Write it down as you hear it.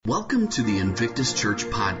Welcome to the Invictus Church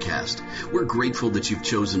podcast. We're grateful that you've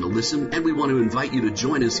chosen to listen, and we want to invite you to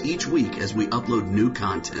join us each week as we upload new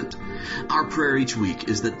content. Our prayer each week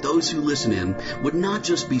is that those who listen in would not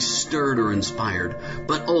just be stirred or inspired,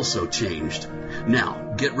 but also changed.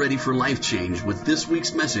 Now, get ready for life change with this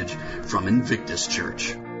week's message from Invictus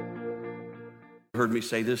Church. You heard me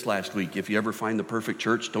say this last week. If you ever find the perfect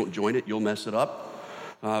church, don't join it. You'll mess it up.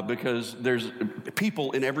 Because there's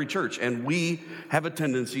people in every church, and we have a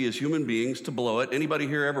tendency as human beings to blow it. Anybody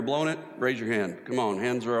here ever blown it? Raise your hand. Come on,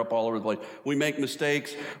 hands are up all over the place. We make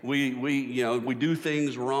mistakes. We do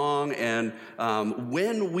things wrong, and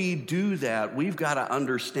when we do that, we've got to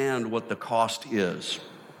understand what the cost is.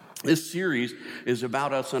 This series is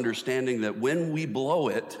about us understanding that when we blow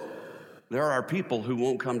it, there are people who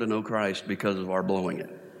won't come to know Christ because of our blowing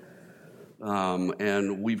it.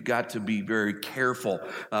 And we've got to be very careful.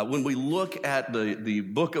 When we look at the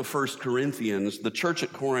book of 1 Corinthians, the church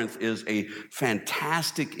at Corinth is a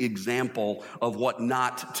fantastic example of what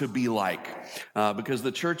not to be like. Because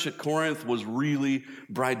the church at Corinth was really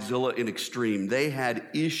bridezilla in extreme. They had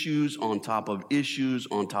issues on top of issues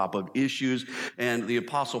on top of issues. And the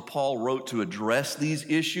Apostle Paul wrote to address these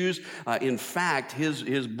issues. In fact,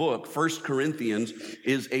 his book, 1 Corinthians,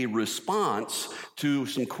 is a response to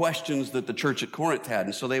some questions that the church at Corinth had.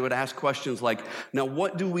 And so they would ask questions like, now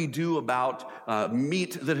what do we do about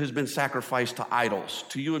meat that has been sacrificed to idols?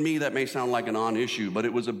 To you and me, that may sound like a non-issue, but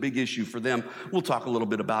it was a big issue for them. We'll talk a little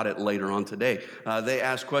bit about it later on today. They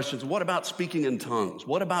asked questions, what about speaking in tongues?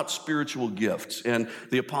 What about spiritual gifts? And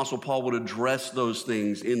the Apostle Paul would address those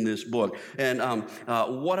things in this book. And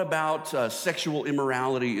what about sexual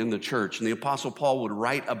immorality in the church? And the Apostle Paul would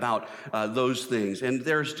write about those things. And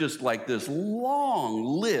there's just like this long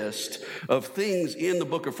list of things in the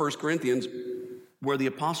book of 1 Corinthians where the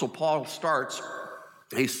Apostle Paul starts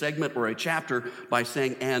a segment or a chapter by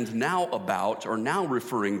saying, and now about, or now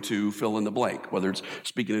referring to fill in the blank, whether it's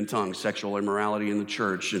speaking in tongues, sexual immorality in the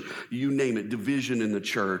church, and you name it, division in the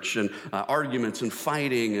church, and arguments and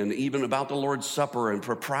fighting, and even about the Lord's Supper and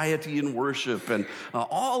propriety in worship, and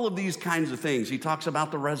all of these kinds of things. He talks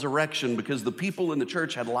about the resurrection because the people in the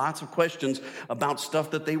church had lots of questions about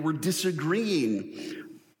stuff that they were disagreeing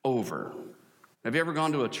over. Have you ever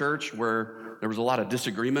gone to a church where there was a lot of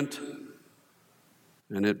disagreement?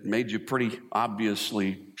 And it made you pretty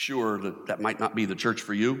obviously sure that that might not be the church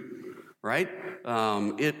for you, right?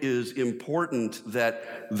 It is important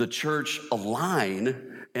that the church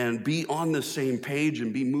align and be on the same page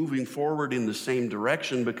and be moving forward in the same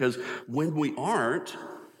direction, because when we aren't,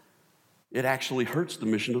 it actually hurts the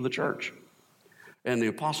mission of the church. And the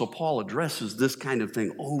Apostle Paul addresses this kind of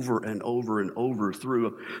thing over and over and over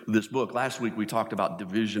through this book. Last week we talked about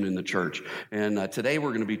division in the church. And today we're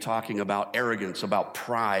going to be talking about arrogance, about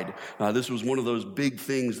pride. This was one of those big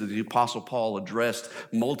things that the Apostle Paul addressed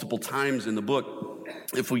multiple times in the book.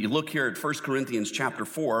 If we look here at 1 Corinthians chapter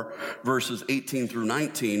 4, verses 18 through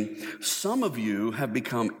 19, some of you have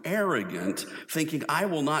become arrogant, thinking, I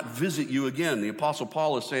will not visit you again. The Apostle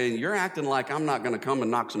Paul is saying, you're acting like I'm not going to come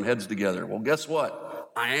and knock some heads together. Well, guess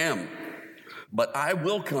what? I am. But I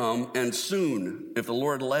will come, and soon, if the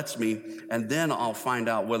Lord lets me, and then I'll find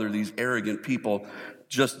out whether these arrogant people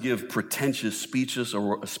just give pretentious speeches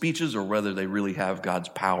or whether they really have God's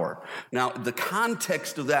power. Now, the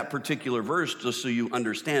context of that particular verse, just so you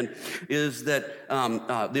understand, is that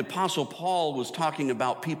the Apostle Paul was talking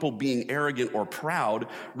about people being arrogant or proud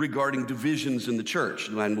regarding divisions in the church.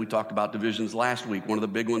 And we talked about divisions last week. One of the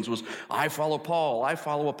big ones was, I follow Paul, I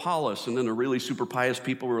follow Apollos. And then the really super pious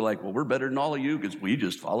people were like, well, we're better than all of you because we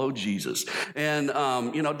just follow Jesus. And,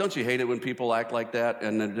 don't you hate it when people act like that?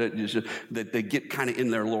 And that they get kind of in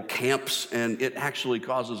their little camps, and it actually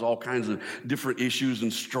causes all kinds of different issues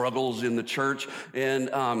and struggles in the church. And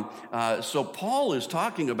so Paul is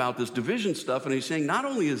talking about this division stuff, and he's saying not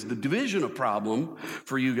only is the division a problem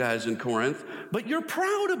for you guys in Corinth, but you're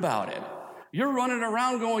proud about it. You're running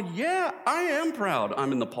around going, yeah, I am proud.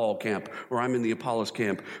 I'm in the Paul camp, or I'm in the Apollos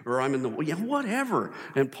camp, or I'm in the, whatever.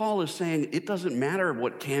 And Paul is saying it doesn't matter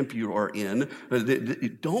what camp you are in.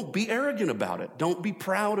 Don't be arrogant about it. Don't be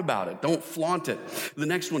proud about it. Don't flaunt it. The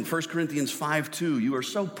next one, 1 Corinthians 5:2. You are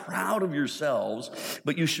so proud of yourselves,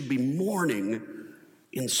 but you should be mourning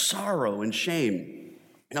in sorrow and shame.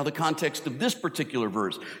 Now, the context of this particular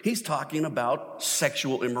verse, he's talking about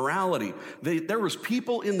sexual immorality. There was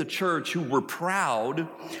people in the church who were proud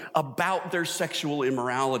about their sexual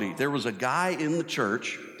immorality. There was a guy in the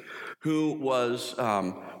church who was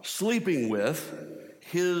sleeping with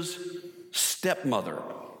his stepmother.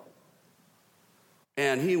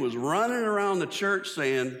 And he was running around the church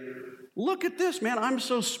saying, look at this, man, I'm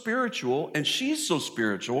so spiritual and she's so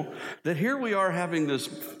spiritual that here we are having this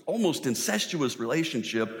almost incestuous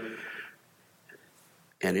relationship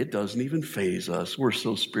and it doesn't even faze us. We're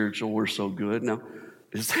so spiritual, we're so good. Now,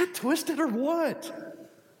 is that twisted or what?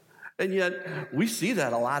 And yet we see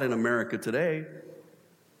that a lot in America today.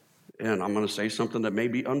 And I'm going to say something that may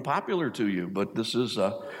be unpopular to you, but this is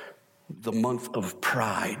the month of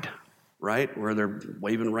pride, right? Where they're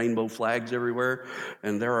waving rainbow flags everywhere.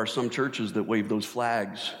 And there are some churches that wave those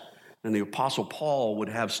flags. And the Apostle Paul would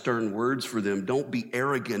have stern words for them. Don't be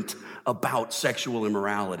arrogant about sexual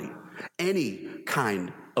immorality. Any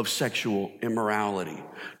kind of sexual immorality.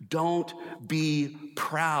 Don't be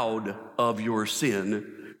proud of your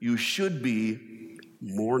sin. You should be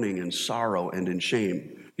mourning in sorrow and in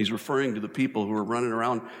shame. He's referring to the people who were running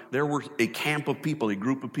around. There were a camp of people, a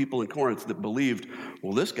group of people in Corinth that believed,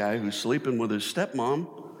 well, this guy who's sleeping with his stepmom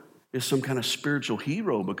is some kind of spiritual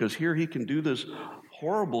hero because here he can do this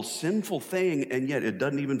horrible, sinful thing, and yet it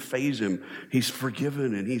doesn't even faze him. He's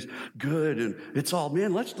forgiven and he's good, and it's all,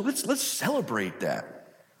 man, let's celebrate that.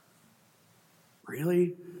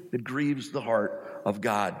 Really? It grieves the heart of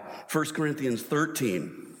God. 1 Corinthians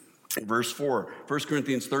 13. Verse 4, 1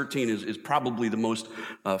 Corinthians 13 is probably the most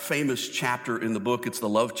famous chapter in the book. It's the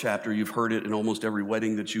love chapter. You've heard it in almost every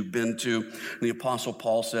wedding that you've been to. And the Apostle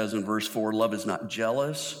Paul says in verse 4, love is not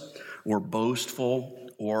jealous or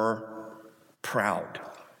boastful or proud.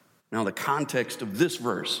 Now, the context of this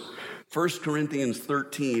verse, 1 Corinthians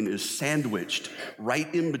 13 is sandwiched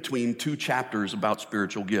right in between two chapters about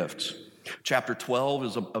spiritual gifts. Chapter 12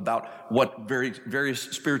 is about what various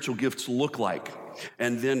spiritual gifts look like.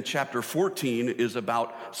 And then chapter 14 is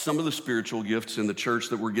about some of the spiritual gifts in the church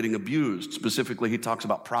that were getting abused. Specifically, he talks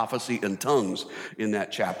about prophecy and tongues in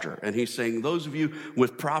that chapter. And he's saying those of you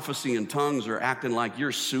with prophecy and tongues are acting like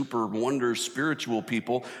you're super wonder spiritual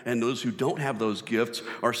people, and those who don't have those gifts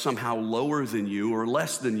are somehow lower than you or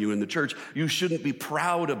less than you in the church. You shouldn't be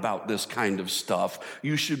proud about this kind of stuff.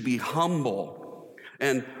 You should be humble.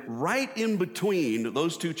 And right in between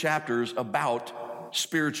those two chapters about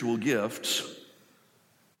spiritual gifts,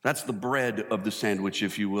 that's the bread of the sandwich,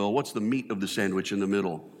 if you will. What's the meat of the sandwich in the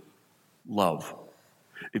middle? Love.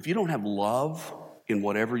 If you don't have love in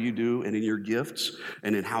whatever you do and in your gifts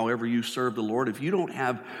and in however you serve the Lord, if you don't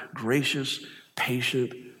have gracious,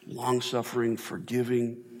 patient, long-suffering,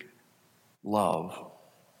 forgiving love,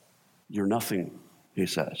 you're nothing, he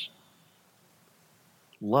says.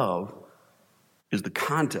 Love is the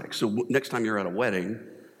context. So next time you're at a wedding,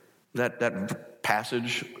 that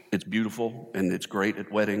passage, it's beautiful and it's great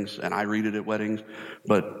at weddings, and I read it at weddings,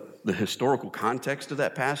 but the historical context of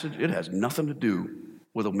that passage, it has nothing to do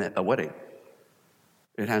with a wedding.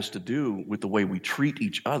 It has to do with the way we treat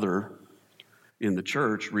each other in the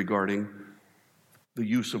church regarding the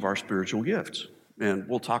use of our spiritual gifts. And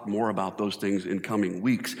we'll talk more about those things in coming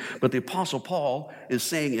weeks. But the Apostle Paul is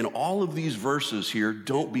saying in all of these verses here,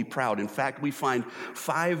 don't be proud. In fact, we find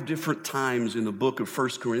 5 different times in the book of 1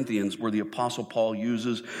 Corinthians where the Apostle Paul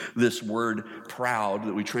uses this word proud,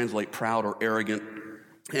 that we translate proud or arrogant.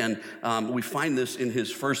 And we find this in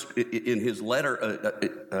his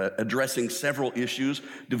letter addressing several issues,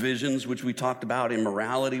 divisions, which we talked about,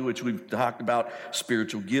 immorality, which we've talked about,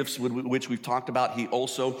 spiritual gifts, which we've talked about. He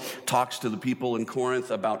also talks to the people in Corinth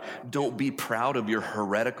about don't be proud of your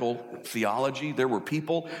heretical theology. There were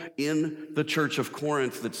people in the church of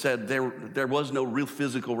Corinth that said there was no real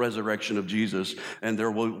physical resurrection of Jesus, and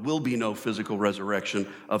there will be no physical resurrection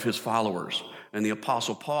of his followers. And the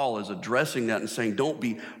Apostle Paul is addressing that and saying, don't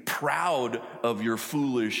be proud of your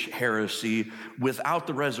foolish heresy. Without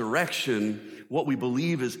the resurrection, what we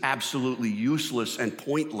believe is absolutely useless and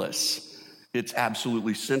pointless. It's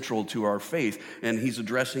absolutely central to our faith, and he's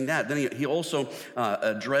addressing that. Then he also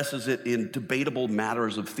addresses it in debatable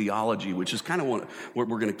matters of theology, which is kind of what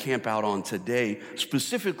we're going to camp out on today,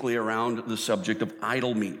 specifically around the subject of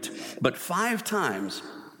idol meat. But 5 times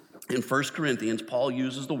in 1 Corinthians, Paul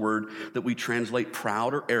uses the word that we translate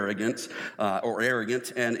proud or arrogant,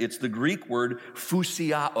 and it's the Greek word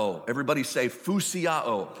phusiao. Everybody say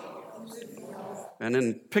phusiao. And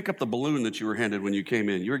then pick up the balloon that you were handed when you came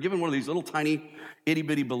in. You were given one of these little tiny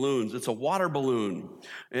itty-bitty balloons. It's a water balloon.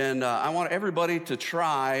 And I want everybody to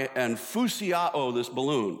try and phusiao this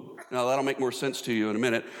balloon. Now, that'll make more sense to you in a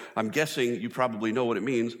minute. I'm guessing you probably know what it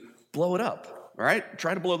means. Blow it up, all right?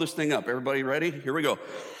 Try to blow this thing up. Everybody ready? Here we go.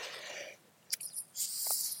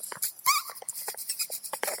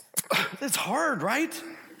 It's hard, right?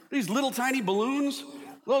 These little tiny balloons,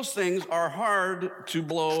 those things are hard to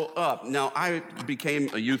blow up. Now, I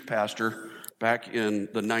became a youth pastor back in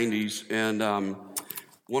the 90s, and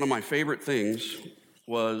one of my favorite things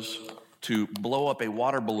was to blow up a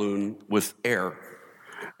water balloon with air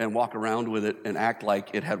and walk around with it and act like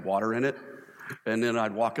it had water in it. And then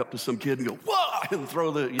I'd walk up to some kid and go, whoa, and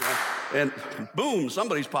throw and boom,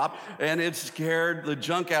 somebody's popped. And it scared the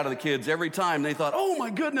junk out of the kids every time. They thought, oh my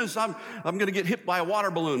goodness, I'm going to get hit by a water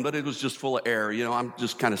balloon. But it was just full of air. I'm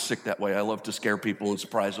just kind of sick that way. I love to scare people and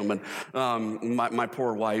surprise them. And my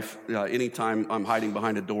poor wife, anytime I'm hiding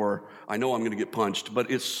behind a door, I know I'm going to get punched, but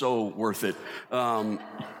it's so worth it.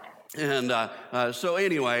 So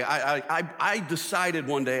anyway, I decided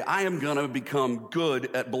one day I am going to become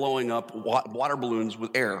good at blowing up water balloons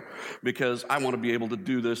with air, because I want to be able to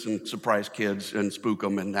do this and surprise kids and spook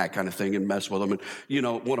them and that kind of thing and mess with them. And,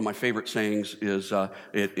 one of my favorite sayings is,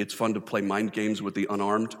 it's fun to play mind games with the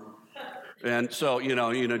unarmed. And so,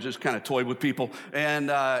 just kind of toy with people. And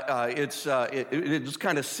it's just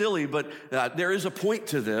kind of silly, but there is a point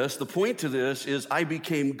to this. The point to this is I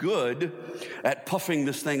became good at puffing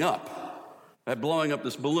this thing up, at blowing up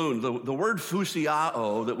this balloon. The word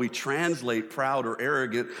fusiao that we translate proud or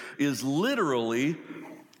arrogant is literally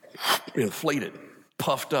inflated,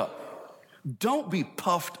 puffed up. Don't be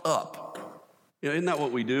puffed up. Isn't that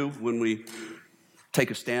what we do when we take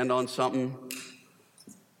a stand on something?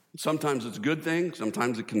 Sometimes it's a good thing.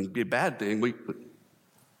 Sometimes it can be a bad thing. We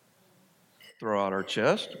throw out our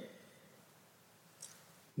chest.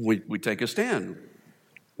 We take a stand.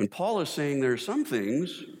 And Paul is saying there are some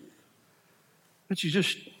things that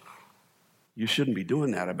you shouldn't be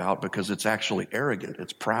doing that about, because it's actually arrogant.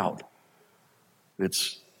 It's proud.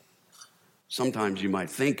 Sometimes you might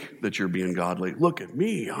think that you're being godly. Look at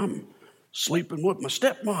me. I'm sleeping with my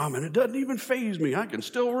stepmom, and it doesn't even faze me. I can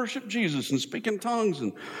still worship Jesus and speak in tongues.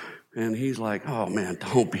 And he's like, oh man,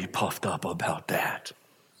 don't be puffed up about that.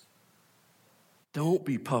 Don't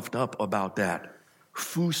be puffed up about that.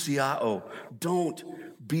 Fusiao. Don't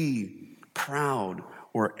be proud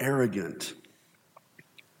or arrogant.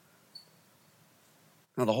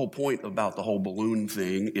 Now, the whole point about the whole balloon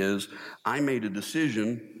thing is I made a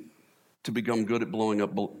decision to become good at blowing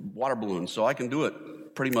up water balloons, so I can do it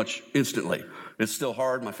pretty much instantly. It's still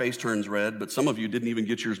hard. My face turns red, but some of you didn't even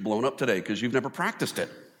get yours blown up today because you've never practiced it.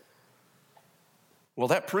 Well,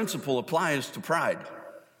 that principle applies to pride.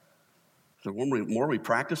 So the more we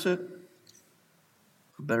practice it,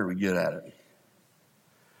 the better we get at it.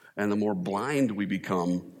 And the more blind we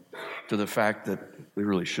become to the fact that we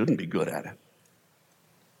really shouldn't be good at it.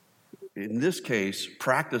 In this case,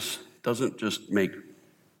 practice doesn't just make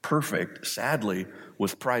perfect. Sadly,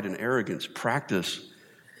 with pride and arrogance, practice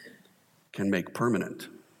can make permanent.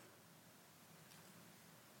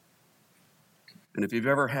 And if you've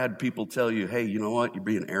ever had people tell you, hey, you know what, you're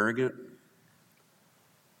being arrogant,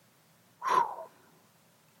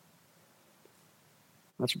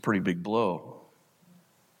 that's a pretty big blow.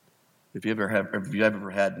 Have you ever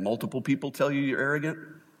had multiple people tell you you're arrogant?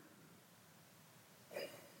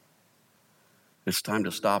 It's time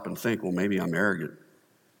to stop and think, well, maybe I'm arrogant.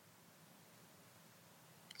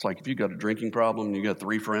 It's like if you got a drinking problem and you got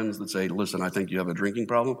 3 friends that say, listen, I think you have a drinking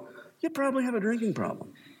problem, you probably have a drinking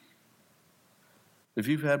problem. If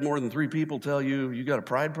you've had more than 3 people tell you you got a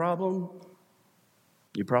pride problem,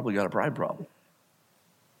 you probably got a pride problem.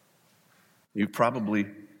 You've probably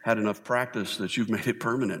had enough practice that you've made it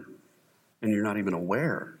permanent and you're not even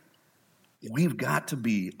aware. We've got to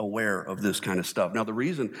be aware of this kind of stuff. Now, the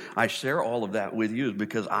reason I share all of that with you is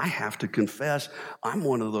because I have to confess I'm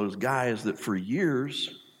one of those guys that for years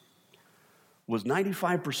was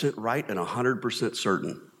 95% right and 100%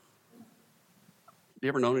 certain. You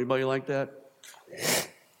ever known anybody like that?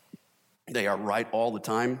 They are right all the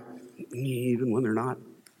time, even when they're not.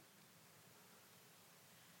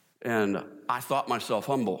 And I thought myself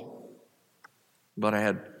humble, but I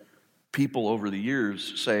had people over the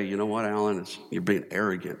years say, you know what, Alan, you're being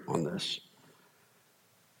arrogant on this.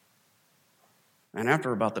 And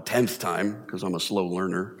after about the 10th time, because I'm a slow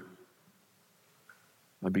learner,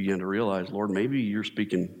 I began to realize, Lord, maybe you're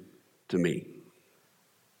speaking to me,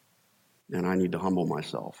 and I need to humble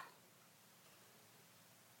myself.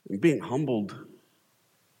 And being humbled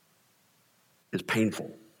is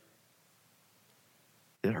painful.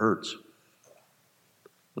 It hurts.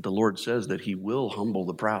 But the Lord says that He will humble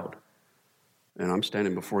the proud. And I'm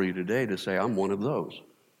standing before you today to say I'm one of those.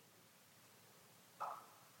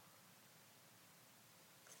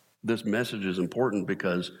 This message is important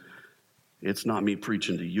because it's not me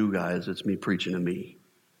preaching to you guys, it's me preaching to me.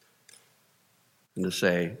 And to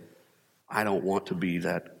say, I don't want to be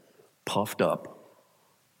that puffed up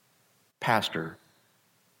pastor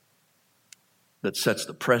that sets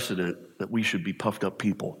the precedent that we should be puffed up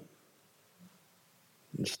people.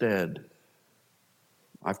 Instead,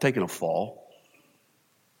 I've taken a fall.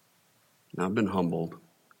 And I've been humbled.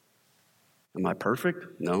 Am I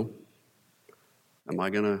perfect? No. Am I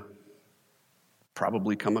going to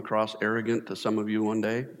probably come across arrogant to some of you one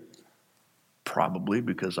day? Probably,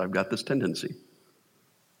 because I've got this tendency.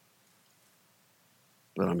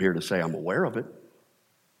 But I'm here to say I'm aware of it.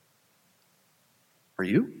 Are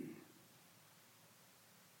you?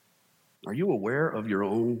 Are you aware of your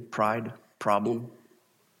own pride problem?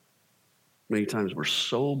 Many times we're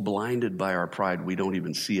so blinded by our pride we don't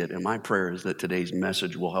even see it. And my prayer is that today's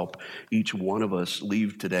message will help each one of us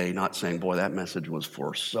leave today not saying, boy, that message was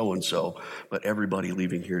for so-and-so, but everybody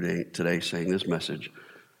leaving here today saying this message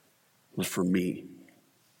was for me.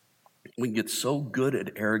 We get so good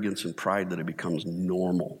at arrogance and pride that it becomes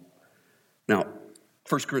normal. Now,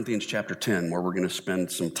 1 Corinthians chapter 10, where we're going to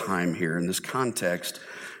spend some time here. In this context,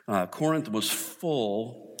 Corinth was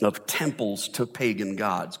full of temples to pagan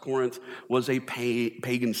gods. Corinth was a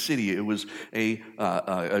pagan city. It was a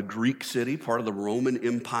Greek city, part of the Roman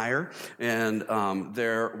Empire, and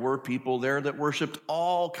there were people there that worshiped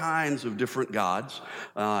all kinds of different gods.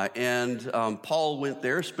 Paul went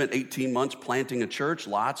there, spent 18 months planting a church.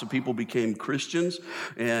 Lots of people became Christians,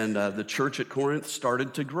 and the church at Corinth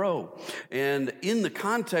started to grow. And in the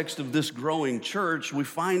context of this growing church, we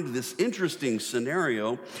find this interesting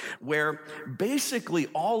scenario where basically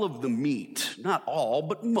all of the meat, not all,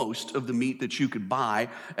 but most of the meat that you could buy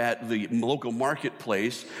at the local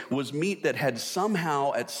marketplace was meat that had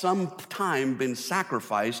somehow at some time been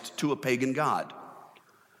sacrificed to a pagan god.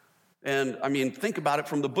 And I mean, think about it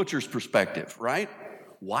from the butcher's perspective, right?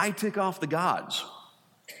 Why tick off the gods?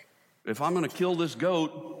 If I'm going to kill this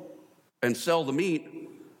goat and sell the meat,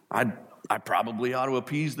 I probably ought to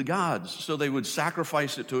appease the gods. So they would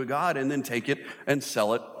sacrifice it to a god and then take it and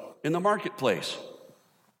sell it in the marketplace.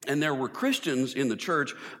 And there were Christians in the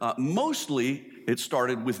church. Mostly it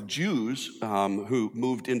started with Jews who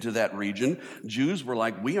moved into that region. Jews were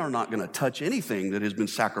like, we are not going to touch anything that has been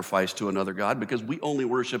sacrificed to another god because we only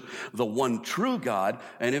worship the one true God.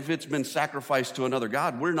 And if it's been sacrificed to another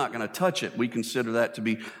god, we're not going to touch it. We consider that to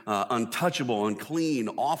be untouchable, unclean,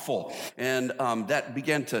 awful. And that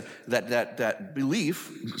began to, that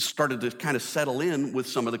belief started to kind of settle in with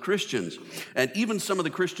some of the Christians. And even some of the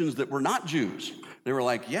Christians that were not Jews, they were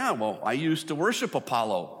like, yeah, well, I used to worship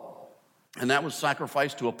Apollo, and that was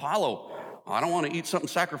sacrificed to Apollo. I don't want to eat something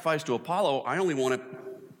sacrificed to Apollo. I only want to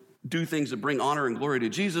do things that bring honor and glory to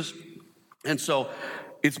Jesus. And so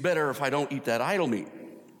it's better if I don't eat that idol meat.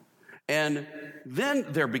 And then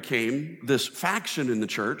there became this faction in the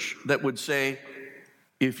church that would say,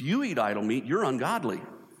 if you eat idol meat, you're ungodly.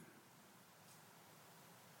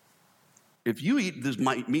 If you eat this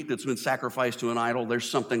meat that's been sacrificed to an idol, there's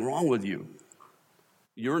something wrong with you.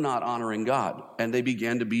 You're not honoring God. And they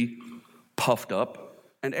began to be puffed up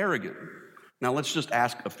and arrogant. Now, let's just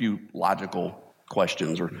ask a few logical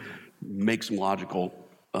questions or make some logical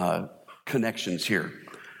connections here.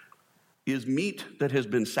 Is meat that has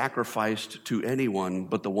been sacrificed to anyone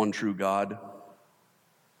but the one true God,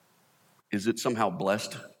 is it somehow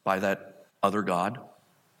blessed by that other God?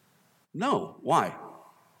 No. Why?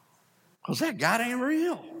 Because that God ain't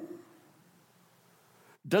real.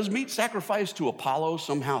 Does meat sacrificed to Apollo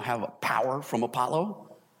somehow have a power from Apollo?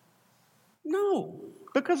 No,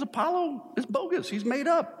 because Apollo is bogus. He's made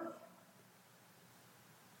up.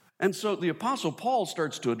 And so the Apostle Paul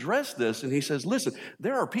starts to address this, and he says, listen,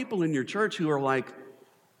 there are people in your church who are like,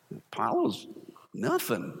 Apollo's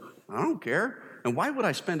nothing. I don't care. And why would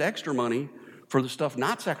I spend extra money for the stuff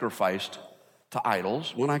not sacrificed to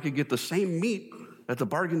idols when I could get the same meat at the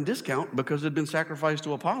bargain discount because it had been sacrificed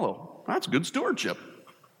to Apollo? That's good stewardship.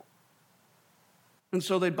 And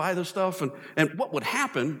so they'd buy the stuff, and what would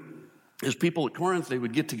happen is people at Corinth, they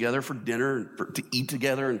would get together for dinner, to eat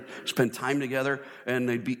together and spend time together, and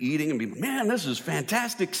they'd be eating and be, man, this is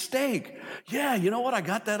fantastic steak. Yeah, you know what? I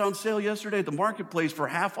got that on sale yesterday at the marketplace for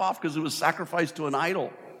half off because it was sacrificed to an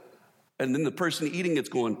idol. And then the person eating it's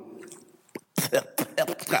going,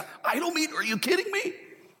 idol meat? Are you kidding me?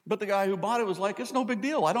 But the guy who bought it was like, it's no big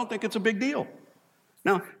deal. I don't think it's a big deal.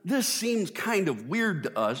 Now, this seems kind of weird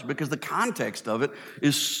to us because the context of it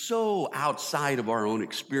is so outside of our own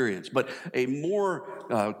experience. But a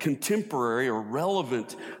more contemporary or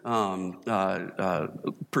relevant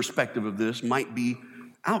perspective of this might be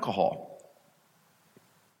alcohol.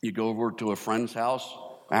 You go over to a friend's house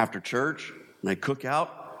after church, and they cook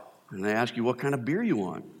out, and they ask you what kind of beer you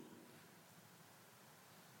want.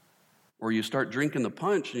 Or you start drinking the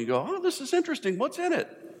punch, and you go, oh, this is interesting. What's in it?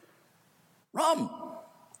 Rum.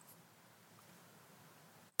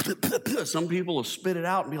 Some people will spit it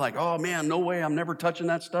out and be like, oh man, no way, I'm never touching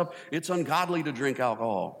that stuff. It's ungodly to drink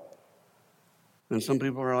alcohol. And some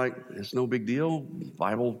people are like, it's no big deal. The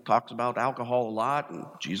Bible talks about alcohol a lot, and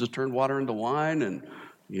Jesus turned water into wine, and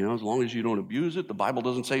as long as you don't abuse it. The Bible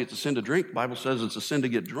doesn't say it's a sin to drink. The Bible says it's a sin to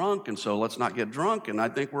get drunk, and so let's not get drunk, and I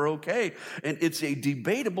think we're okay. And it's a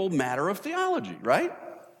debatable matter of theology, right?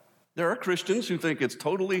 There are Christians who think it's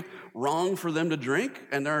totally wrong for them to drink,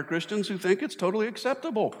 and there are Christians who think it's totally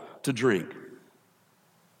acceptable to drink.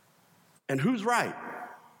 And who's right?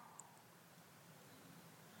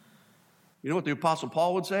 You know what the Apostle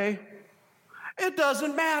Paul would say? It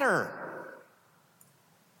doesn't matter.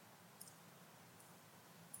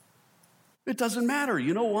 It doesn't matter.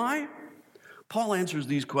 You know why? Paul answers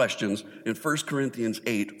these questions in 1 Corinthians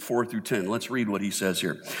 8, 4 through 10. Let's read what he says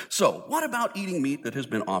here. So, what about eating meat that has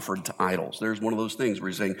been offered to idols? There's one of those things where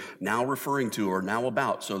he's saying, now referring to or now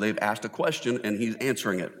about. So they've asked a question and he's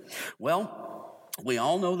answering it. Well, we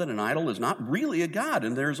all know that an idol is not really a god,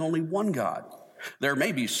 and there's only one God. There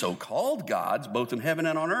may be so-called gods, both in heaven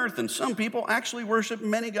and on earth, and some people actually worship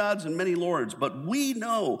many gods and many lords. But we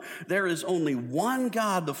know there is only one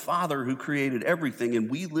God, the Father, who created everything, and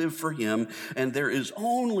we live for him. And there is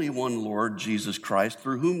only one Lord, Jesus Christ,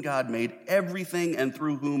 through whom God made everything and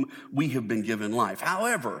through whom we have been given life.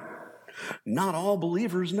 However, not all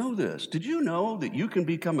believers know this. Did you know that you can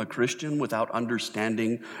become a Christian without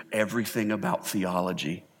understanding everything about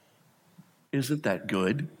theology? Isn't that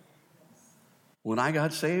good? When I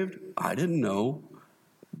got saved, I didn't know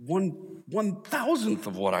 1/1000th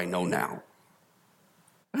of what I know now.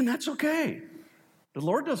 And that's okay. The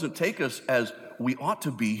Lord doesn't take us as we ought to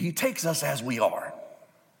be. He takes us as we are.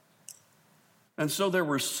 And so there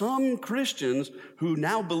were some Christians who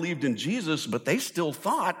now believed in Jesus, but they still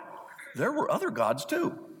thought there were other gods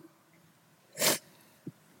too.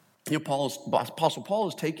 Apostle Paul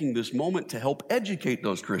is taking this moment to help educate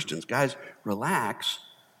those Christians. Guys, relax.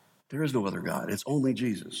 There is no other God. It's only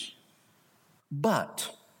Jesus.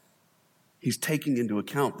 But he's taking into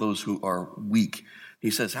account those who are weak. He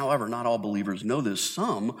says, however, not all believers know this.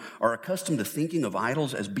 Some are accustomed to thinking of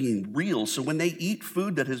idols as being real. So when they eat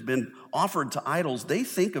food that has been offered to idols, they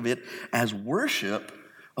think of it as worship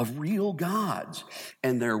of real gods,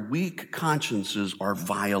 and their weak consciences are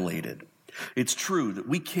violated. It's true that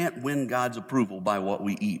we can't win God's approval by what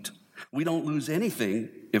we eat. We don't lose anything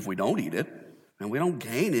if we don't eat it. And we don't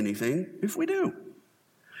gain anything if we do.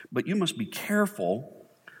 But you must be careful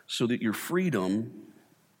so that your freedom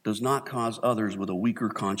does not cause others with a weaker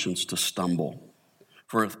conscience to stumble.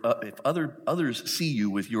 For if others see you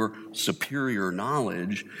with your superior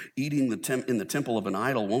knowledge eating in the temple of an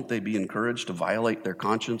idol, won't they be encouraged to violate their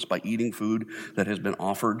conscience by eating food that has been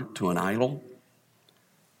offered to an idol?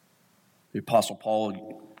 The Apostle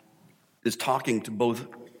Paul is talking to both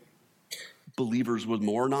believers with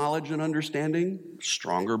more knowledge and understanding,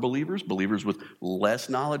 stronger believers, believers with less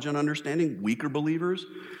knowledge and understanding, weaker believers.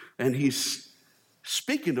 And he's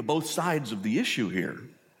speaking to both sides of the issue here.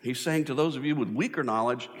 He's saying to those of you with weaker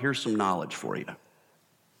knowledge, here's some knowledge for you.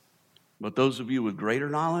 But those of you with greater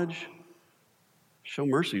knowledge, show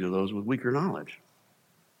mercy to those with weaker knowledge.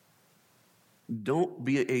 Don't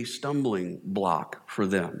be a stumbling block for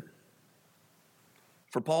them.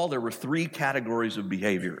 For Paul, there were 3 categories of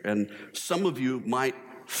behavior, and some of you might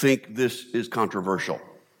think this is controversial.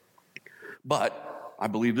 But I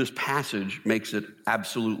believe this passage makes it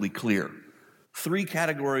absolutely clear. 3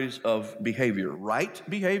 categories of behavior: right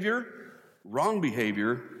behavior, wrong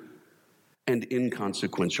behavior, and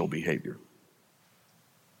inconsequential behavior.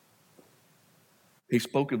 He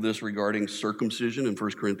spoke of this regarding circumcision in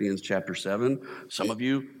 1 Corinthians chapter 7. Some of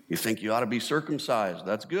you think you ought to be circumcised.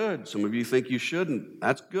 That's good. Some of you think you shouldn't.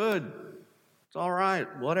 That's good. It's all right.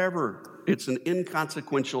 Whatever. It's an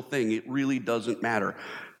inconsequential thing. It really doesn't matter.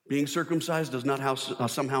 Being circumcised does not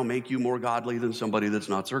somehow make you more godly than somebody that's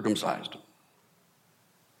not circumcised.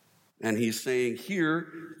 And he's saying here,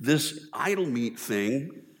 this idol meat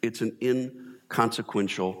thing, it's an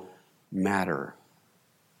inconsequential matter.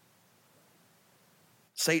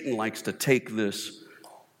 Satan likes to take this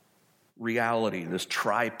reality, this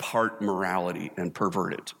tripart morality, and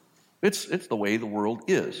pervert it. It's the way the world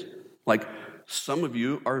is. Like, some of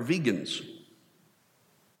you are vegans.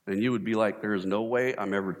 And you would be like, there is no way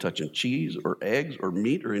I'm ever touching cheese or eggs or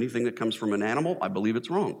meat or anything that comes from an animal. I believe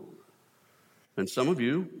it's wrong. And some of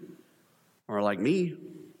you are like me,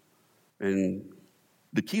 and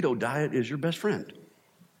the keto diet is your best friend.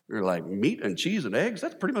 You're like, meat and cheese and eggs,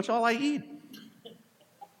 that's pretty much all I eat.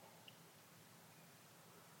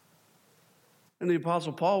 And the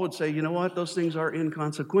Apostle Paul would say, you know what? Those things are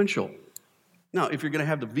inconsequential. Now, if you're going to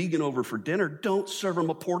have the vegan over for dinner, don't serve them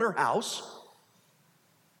a porterhouse.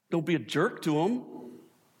 Don't be a jerk to them.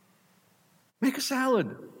 Make a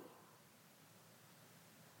salad.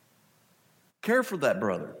 Care for that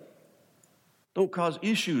brother. Don't cause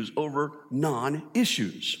issues over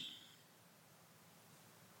non-issues.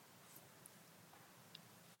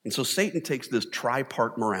 And so Satan takes this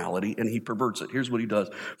tripart morality and he perverts it. Here's what he does.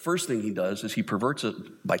 First thing he does is he perverts it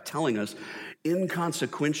by telling us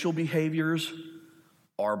inconsequential behaviors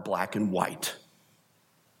are black and white.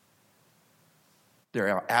 They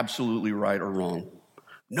are absolutely right or wrong.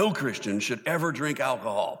 No Christian should ever drink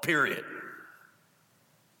alcohol, period.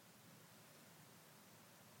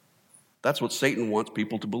 That's what Satan wants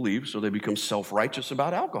people to believe, so they become self-righteous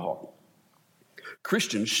about alcohol.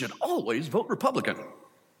 Christians should always vote Republican.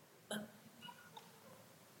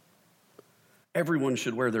 Everyone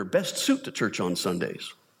should wear their best suit to church on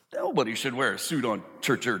Sundays. Nobody should wear a suit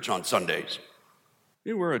to church on Sundays.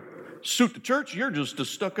 You wear a suit to church, you're just a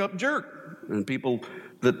stuck-up jerk. And people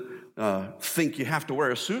that think you have to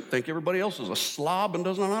wear a suit think everybody else is a slob and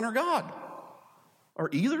doesn't honor God. Are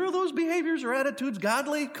either of those behaviors or attitudes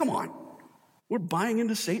godly? Come on. We're buying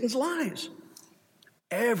into Satan's lies.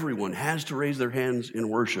 Everyone has to raise their hands in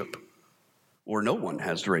worship, or no one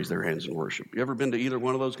has to raise their hands in worship. You ever been to either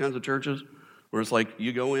one of those kinds of churches where it's like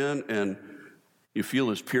you go in and you feel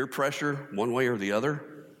this peer pressure one way or the other?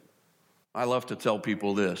 I love to tell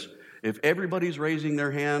people this. If everybody's raising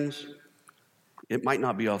their hands, it might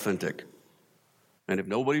not be authentic. And if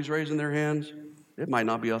nobody's raising their hands, it might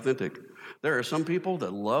not be authentic. There are some people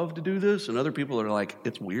that love to do this, and other people are like,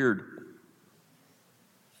 it's weird.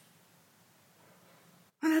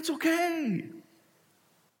 And that's okay.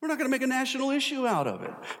 We're not going to make a national issue out of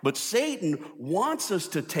it. But Satan wants us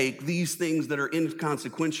to take these things that are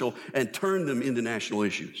inconsequential and turn them into national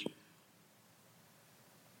issues.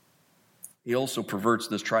 He also perverts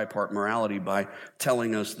this tripart morality by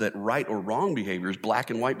telling us that right or wrong behaviors,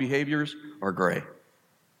 black and white behaviors, are gray.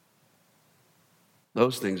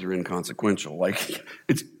 Those things are inconsequential. Like,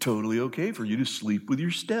 it's totally okay for you to sleep with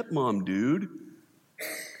your stepmom, dude.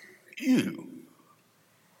 Ew.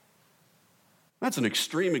 That's an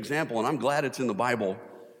extreme example, and I'm glad it's in the Bible,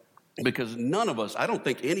 because none of us, I don't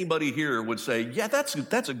think anybody here would say, yeah, that's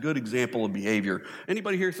a good example of behavior.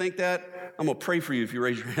 Anybody here think that? I'm going to pray for you if you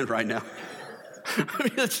raise your hand right now. I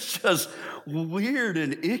mean, it's just weird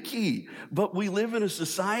and icky. But we live in a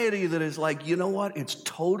society that is like, you know what? It's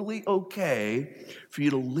totally okay for you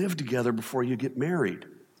to live together before you get married.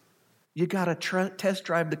 You got to test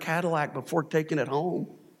drive the Cadillac before taking it home.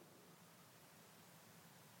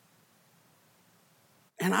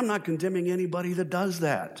 And I'm not condemning anybody that does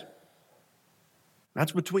that.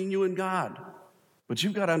 That's between you and God. But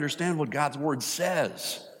you've got to understand what God's word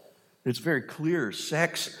says. It's very clear.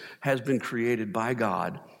 Sex has been created by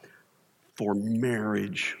God for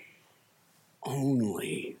marriage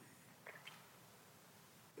only.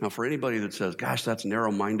 Now, for anybody that says, gosh, that's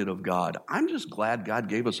narrow-minded of God, I'm just glad God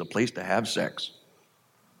gave us a place to have sex.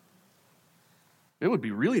 It would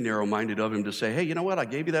be really narrow-minded of him to say, hey, you know what? I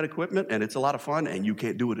gave you that equipment, and it's a lot of fun, and you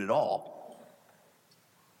can't do it at all.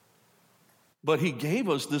 But he gave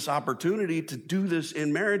us this opportunity to do this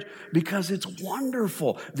in marriage because it's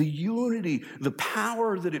wonderful. The unity, the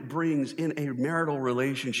power that it brings in a marital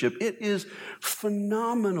relationship, it is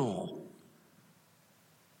phenomenal.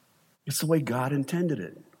 It's the way God intended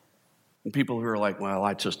it. And people who are like, well,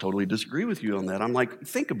 I just totally disagree with you on that. I'm like,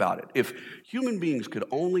 think about it. If human beings could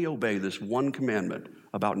only obey this one commandment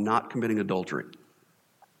about not committing adultery,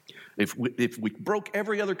 if we broke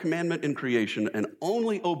every other commandment in creation and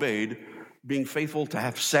only obeyed being faithful to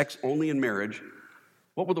have sex only in marriage,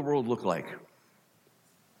 what would the world look like?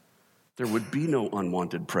 There would be no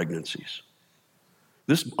unwanted pregnancies.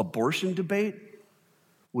 This abortion debate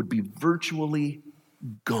would be virtually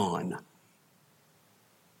gone.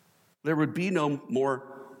 There would be no more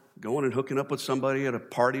going and hooking up with somebody at a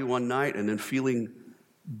party one night and then feeling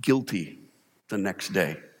guilty the next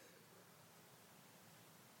day.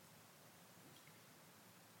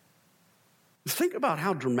 Think about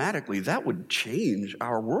how dramatically that would change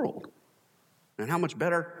our world and how much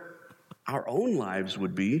better our own lives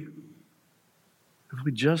would be if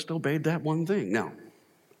we just obeyed that one thing. Now,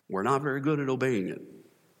 we're not very good at obeying it.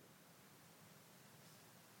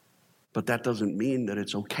 But that doesn't mean that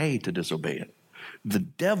it's okay to disobey it. The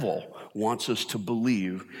devil wants us to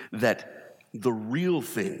believe that the real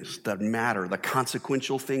things that matter, the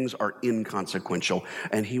consequential things, are inconsequential.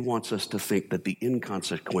 And he wants us to think that the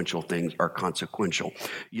inconsequential things are consequential.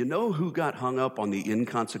 You know who got hung up on the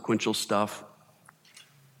inconsequential stuff?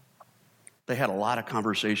 They had a lot of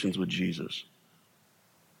conversations with Jesus.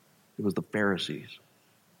 It was the Pharisees.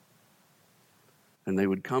 And they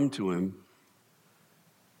would come to him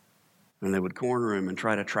and they would corner him and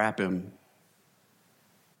try to trap him.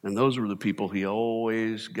 And those were the people he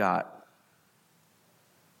always got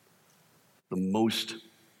the most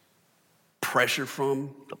pressure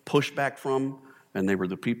from, the pushback from, and they were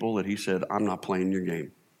the people that he said, I'm not playing your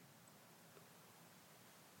game.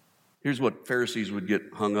 Here's what Pharisees would get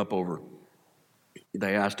hung up over.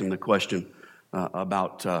 They asked him the question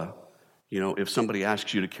about, if somebody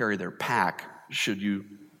asks you to carry their pack, should you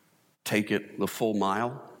take it the full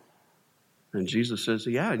mile? And Jesus says,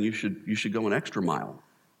 yeah, and you should go an extra mile.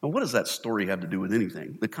 Now, what does that story have to do with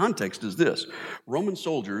anything? The context is this. Roman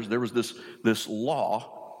soldiers, there was this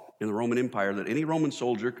law in the Roman Empire that any Roman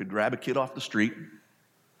soldier could grab a kid off the street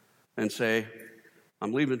and say,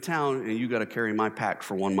 I'm leaving town and you got to carry my pack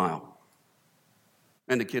for 1 mile.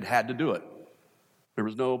 And the kid had to do it. There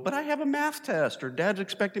was no, but I have a math test, or dad's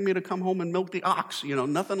expecting me to come home and milk the ox,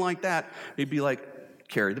 nothing like that. He'd be like,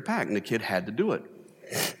 carry the pack, and the kid had to do it.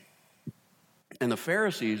 And the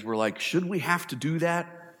Pharisees were like, should we have to do that?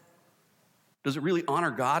 Does it really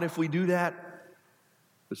honor God if we do that?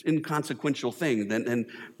 This inconsequential thing. And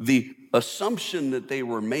the assumption that they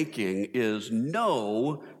were making is,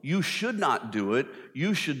 no, you should not do it.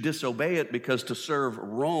 You should disobey it, because to serve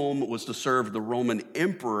Rome was to serve the Roman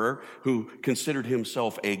emperor who considered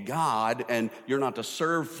himself a god, and you're not to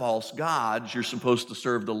serve false gods. You're supposed to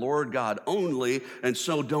serve the Lord God only, and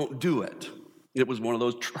so don't do it. It was one of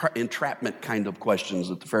those entrapment kind of questions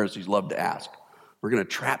that the Pharisees loved to ask. We're going to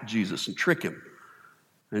trap Jesus and trick him.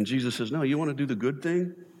 And Jesus says, no, you want to do the good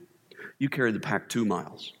thing? You carry the pack 2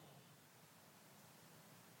 miles.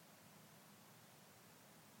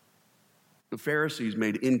 The Pharisees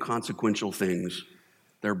made inconsequential things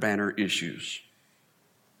their banner issues.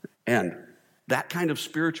 And that kind of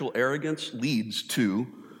spiritual arrogance leads to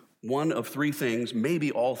one of 3 things,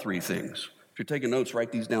 maybe all 3 things. If you're taking notes,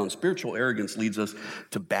 write these down. Spiritual arrogance leads us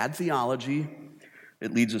to bad theology,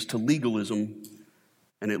 it leads us to legalism,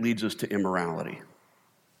 and it leads us to immorality.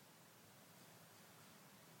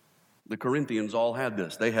 The Corinthians all had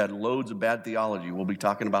this. They had loads of bad theology. We'll be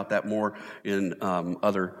talking about that more in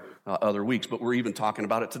other weeks, but we're even talking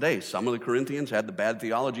about it today. Some of the Corinthians had the bad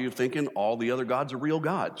theology of thinking all the other gods are real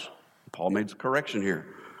gods. Paul made the correction here.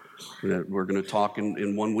 We're going to talk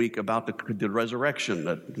in 1 week about the resurrection,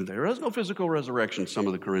 that there is no physical resurrection, some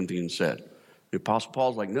of the Corinthians said. The Apostle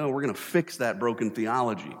Paul's like, no, we're going to fix that broken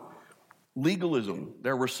theology. Legalism.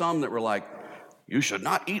 There were some that were like, you should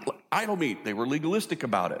not eat idol meat. They were legalistic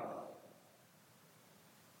about it.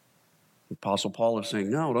 The Apostle Paul is saying,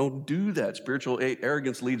 no, don't do that. Spiritual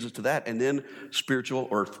arrogance leads us to that. And then spiritual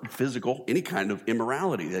or physical, any kind of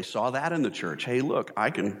immorality. They saw that in the church. Hey, look, I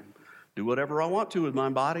can do whatever I want to with my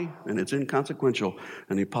body, and it's inconsequential.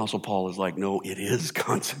 And the Apostle Paul is like, no, it is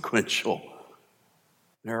consequential.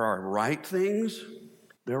 There are right things,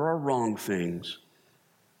 there are wrong things,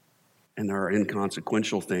 and there are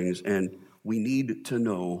inconsequential things, and we need to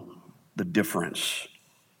know the difference.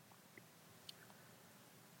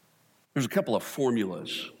 There's a couple of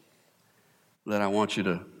formulas that I want you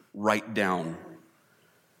to write down.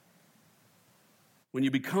 When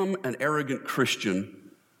you become an arrogant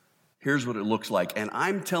Christian, here's what it looks like. And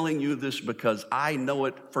I'm telling you this because I know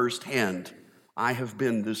it firsthand. I have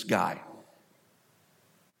been this guy.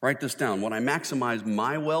 Write this down. When I maximize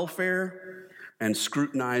my welfare and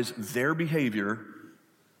scrutinize their behavior,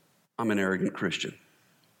 I'm an arrogant Christian.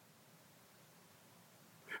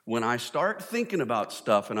 When I start thinking about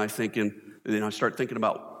stuff and I start thinking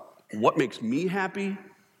about what makes me happy,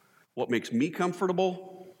 what makes me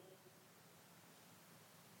comfortable,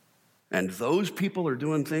 and those people are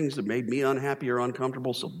doing things that made me unhappy or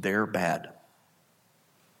uncomfortable, so they're bad.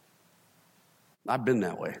 I've been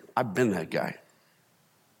that way. I've been that guy.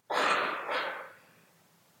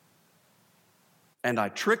 And I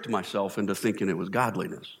tricked myself into thinking it was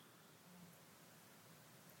godliness.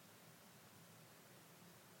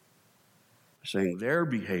 Saying their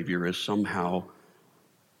behavior is somehow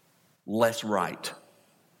less right.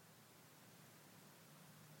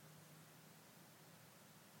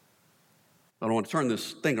 I don't want to turn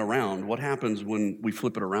this thing around. What happens when we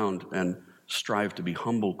flip it around and strive to be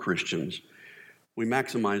humble Christians? We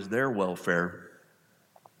maximize their welfare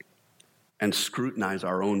and scrutinize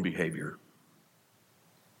our own behavior.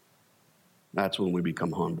 That's when we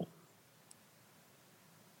become humble.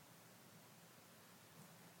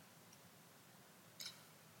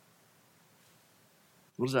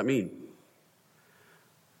 What does that mean?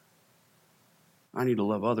 I need to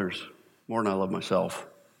love others more than I love myself.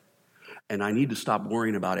 And I need to stop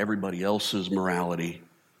worrying about everybody else's morality.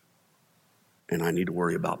 And I need to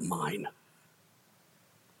worry about mine.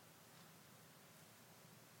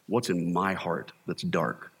 What's in my heart that's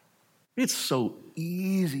dark? It's so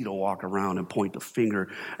easy to walk around and point the finger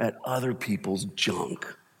at other people's junk.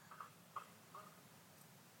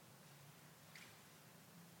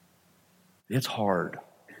 It's hard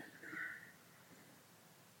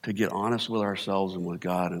to get honest with ourselves and with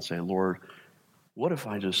God and say, Lord, what if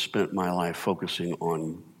I just spent my life focusing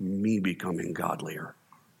on me becoming godlier?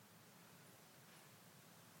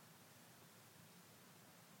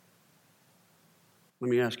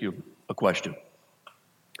 Let me ask you a question.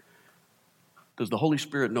 Does the Holy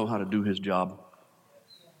Spirit know how to do his job?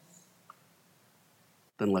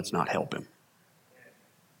 Then let's not help him.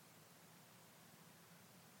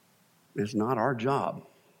 It's not our job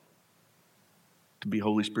to be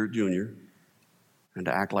Holy Spirit Jr. and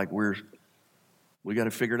to act like we got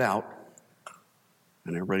it figured out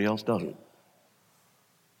and everybody else doesn't.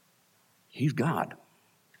 He's God.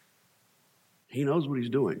 He knows what he's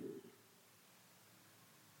doing.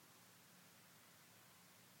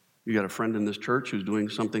 You got a friend in this church who's doing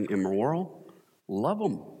something immoral? Love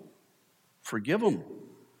him. Forgive him.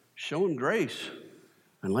 Show him grace.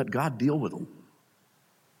 And let God deal with them.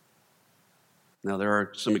 Now, there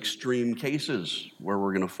are some extreme cases where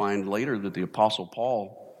we're going to find later that the Apostle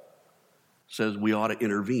Paul says we ought to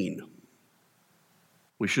intervene.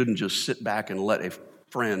 We shouldn't just sit back and let a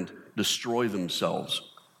friend destroy themselves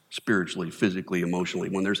spiritually, physically, emotionally.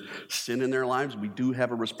 When there's sin in their lives, we do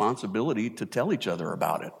have a responsibility to tell each other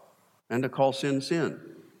about it and to call sin, sin.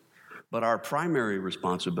 But our primary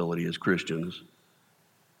responsibility as Christians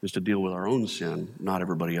is to deal with our own sin, not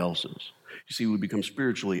everybody else's. You see, we become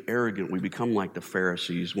spiritually arrogant. We become like the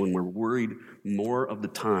Pharisees when we're worried more of the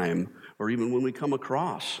time, or even when we come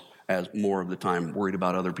across as more of the time worried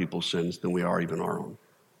about other people's sins than we are even our own.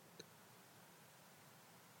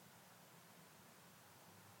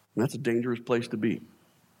 And that's a dangerous place to be.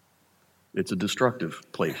 It's a destructive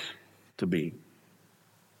place to be.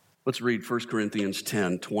 Let's read 1 Corinthians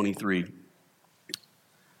 10, 23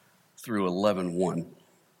 through 11:1.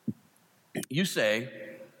 You say,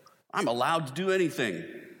 I'm allowed to do anything,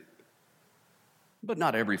 but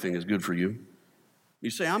not everything is good for you. You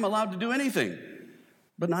say, I'm allowed to do anything,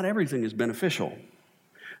 but not everything is beneficial.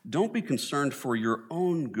 Don't be concerned for your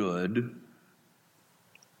own good,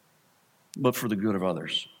 but for the good of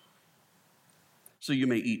others. So you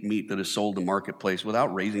may eat meat that is sold in the marketplace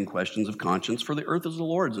without raising questions of conscience, for the earth is the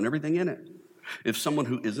Lord's and everything in it. If someone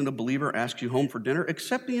who isn't a believer asks you home for dinner,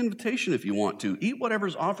 accept the invitation if you want to. Eat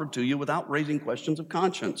whatever's offered to you without raising questions of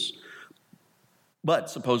conscience.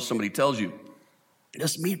 But suppose somebody tells you,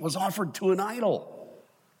 this meat was offered to an idol.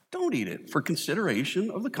 Don't eat it for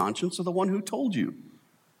consideration of the conscience of the one who told you.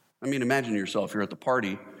 I mean, imagine yourself, you're at the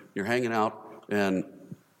party, you're hanging out, and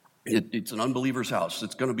it's an unbeliever's house.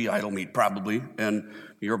 It's going to be idol meat, probably, and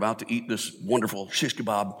you're about to eat this wonderful shish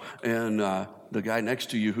kebab, and the guy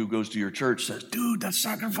next to you who goes to your church says, dude, that's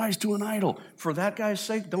sacrificed to an idol. For that guy's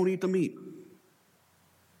sake, don't eat the meat,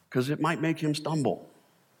 because it might make him stumble.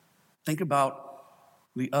 Think about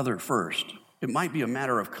the other first. It might be a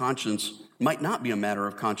matter of conscience, might not be a matter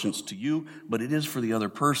of conscience to you, but it is for the other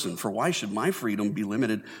person. For why should my freedom be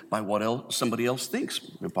limited by what somebody else thinks,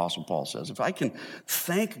 the Apostle Paul says. If I can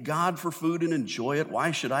thank God for food and enjoy it,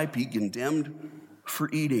 why should I be condemned for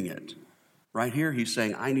eating it? Right here, he's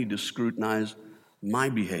saying, I need to scrutinize my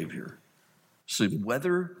behavior. So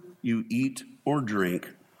whether you eat or drink,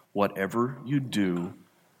 whatever you do,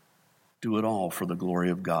 do it all for the glory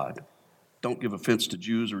of God. Don't give offense to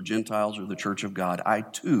Jews or Gentiles or the church of God. I,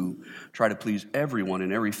 too, try to please everyone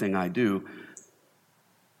in everything I do.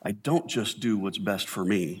 I don't just do what's best for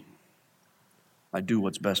me. I do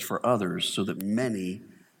what's best for others so that many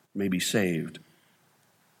may be saved.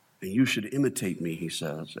 And you should imitate me, he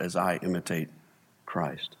says, as I imitate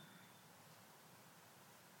Christ.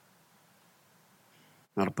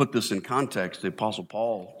 Now, to put this in context, the Apostle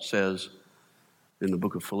Paul says in the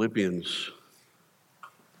book of Philippians,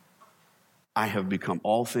 I have become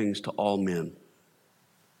all things to all men,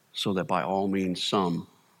 so that by all means some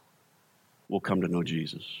will come to know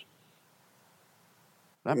Jesus.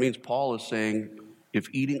 That means Paul is saying, if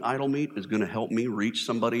eating idol meat is going to help me reach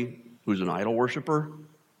somebody who's an idol worshiper,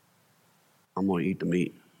 I'm going to eat the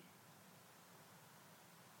meat.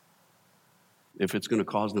 If it's going to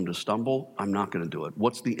cause them to stumble, I'm not going to do it.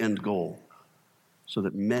 What's the end goal? So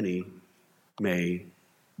that many may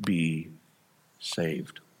be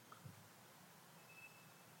saved.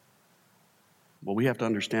 What we have to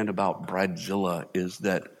understand about Bridezilla is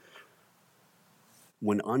that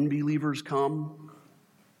when unbelievers come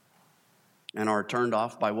and are turned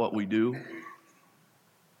off by what we do,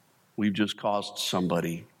 we've just cost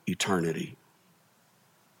somebody eternity.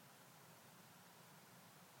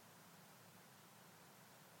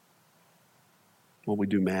 What we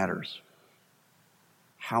do matters.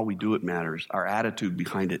 How we do it matters. Our attitude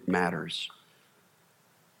behind it matters.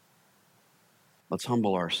 Let's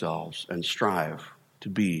humble ourselves and strive to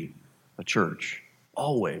be a church,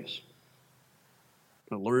 always,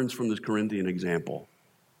 that learns from this Corinthian example.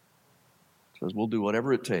 It says we'll do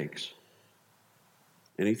whatever it takes,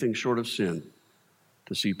 anything short of sin,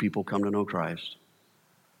 to see people come to know Christ.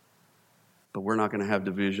 But we're not going to have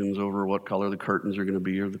divisions over what color the curtains are going to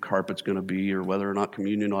be or the carpet's going to be or whether or not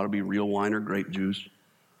communion ought to be real wine or grape juice,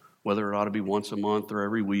 whether it ought to be once a month or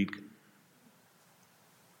every week.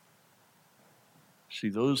 See,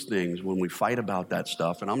 those things, when we fight about that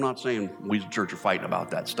stuff, and I'm not saying we as a church are fighting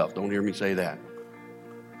about that stuff. Don't hear me say that.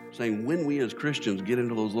 I'm saying when we as Christians get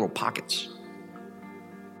into those little pockets,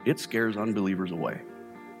 it scares unbelievers away.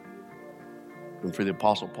 And for the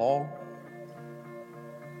Apostle Paul,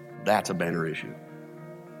 that's a banner issue.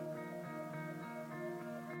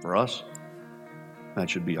 For us, that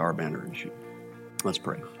should be our banner issue. Let's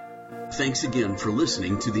pray. Thanks again for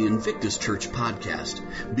listening to the Invictus Church podcast.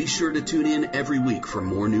 Be sure to tune in every week for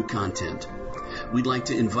more new content. We'd like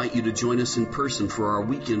to invite you to join us in person for our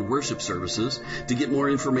weekend worship services. To get more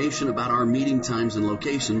information about our meeting times and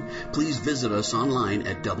location, please visit us online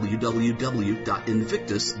at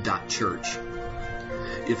www.invictus.church.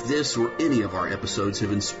 If this or any of our episodes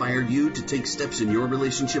have inspired you to take steps in your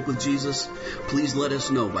relationship with Jesus, please let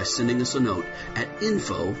us know by sending us a note at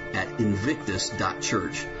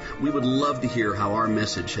info@invictus.church. We would love to hear how our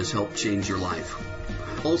message has helped change your life.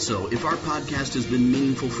 Also, if our podcast has been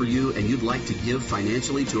meaningful for you and you'd like to give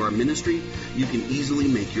financially to our ministry, you can easily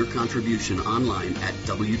make your contribution online at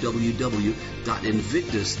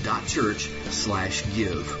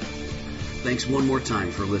www.invictus.church/give. Thanks one more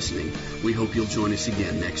time for listening. We hope you'll join us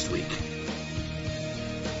again next week.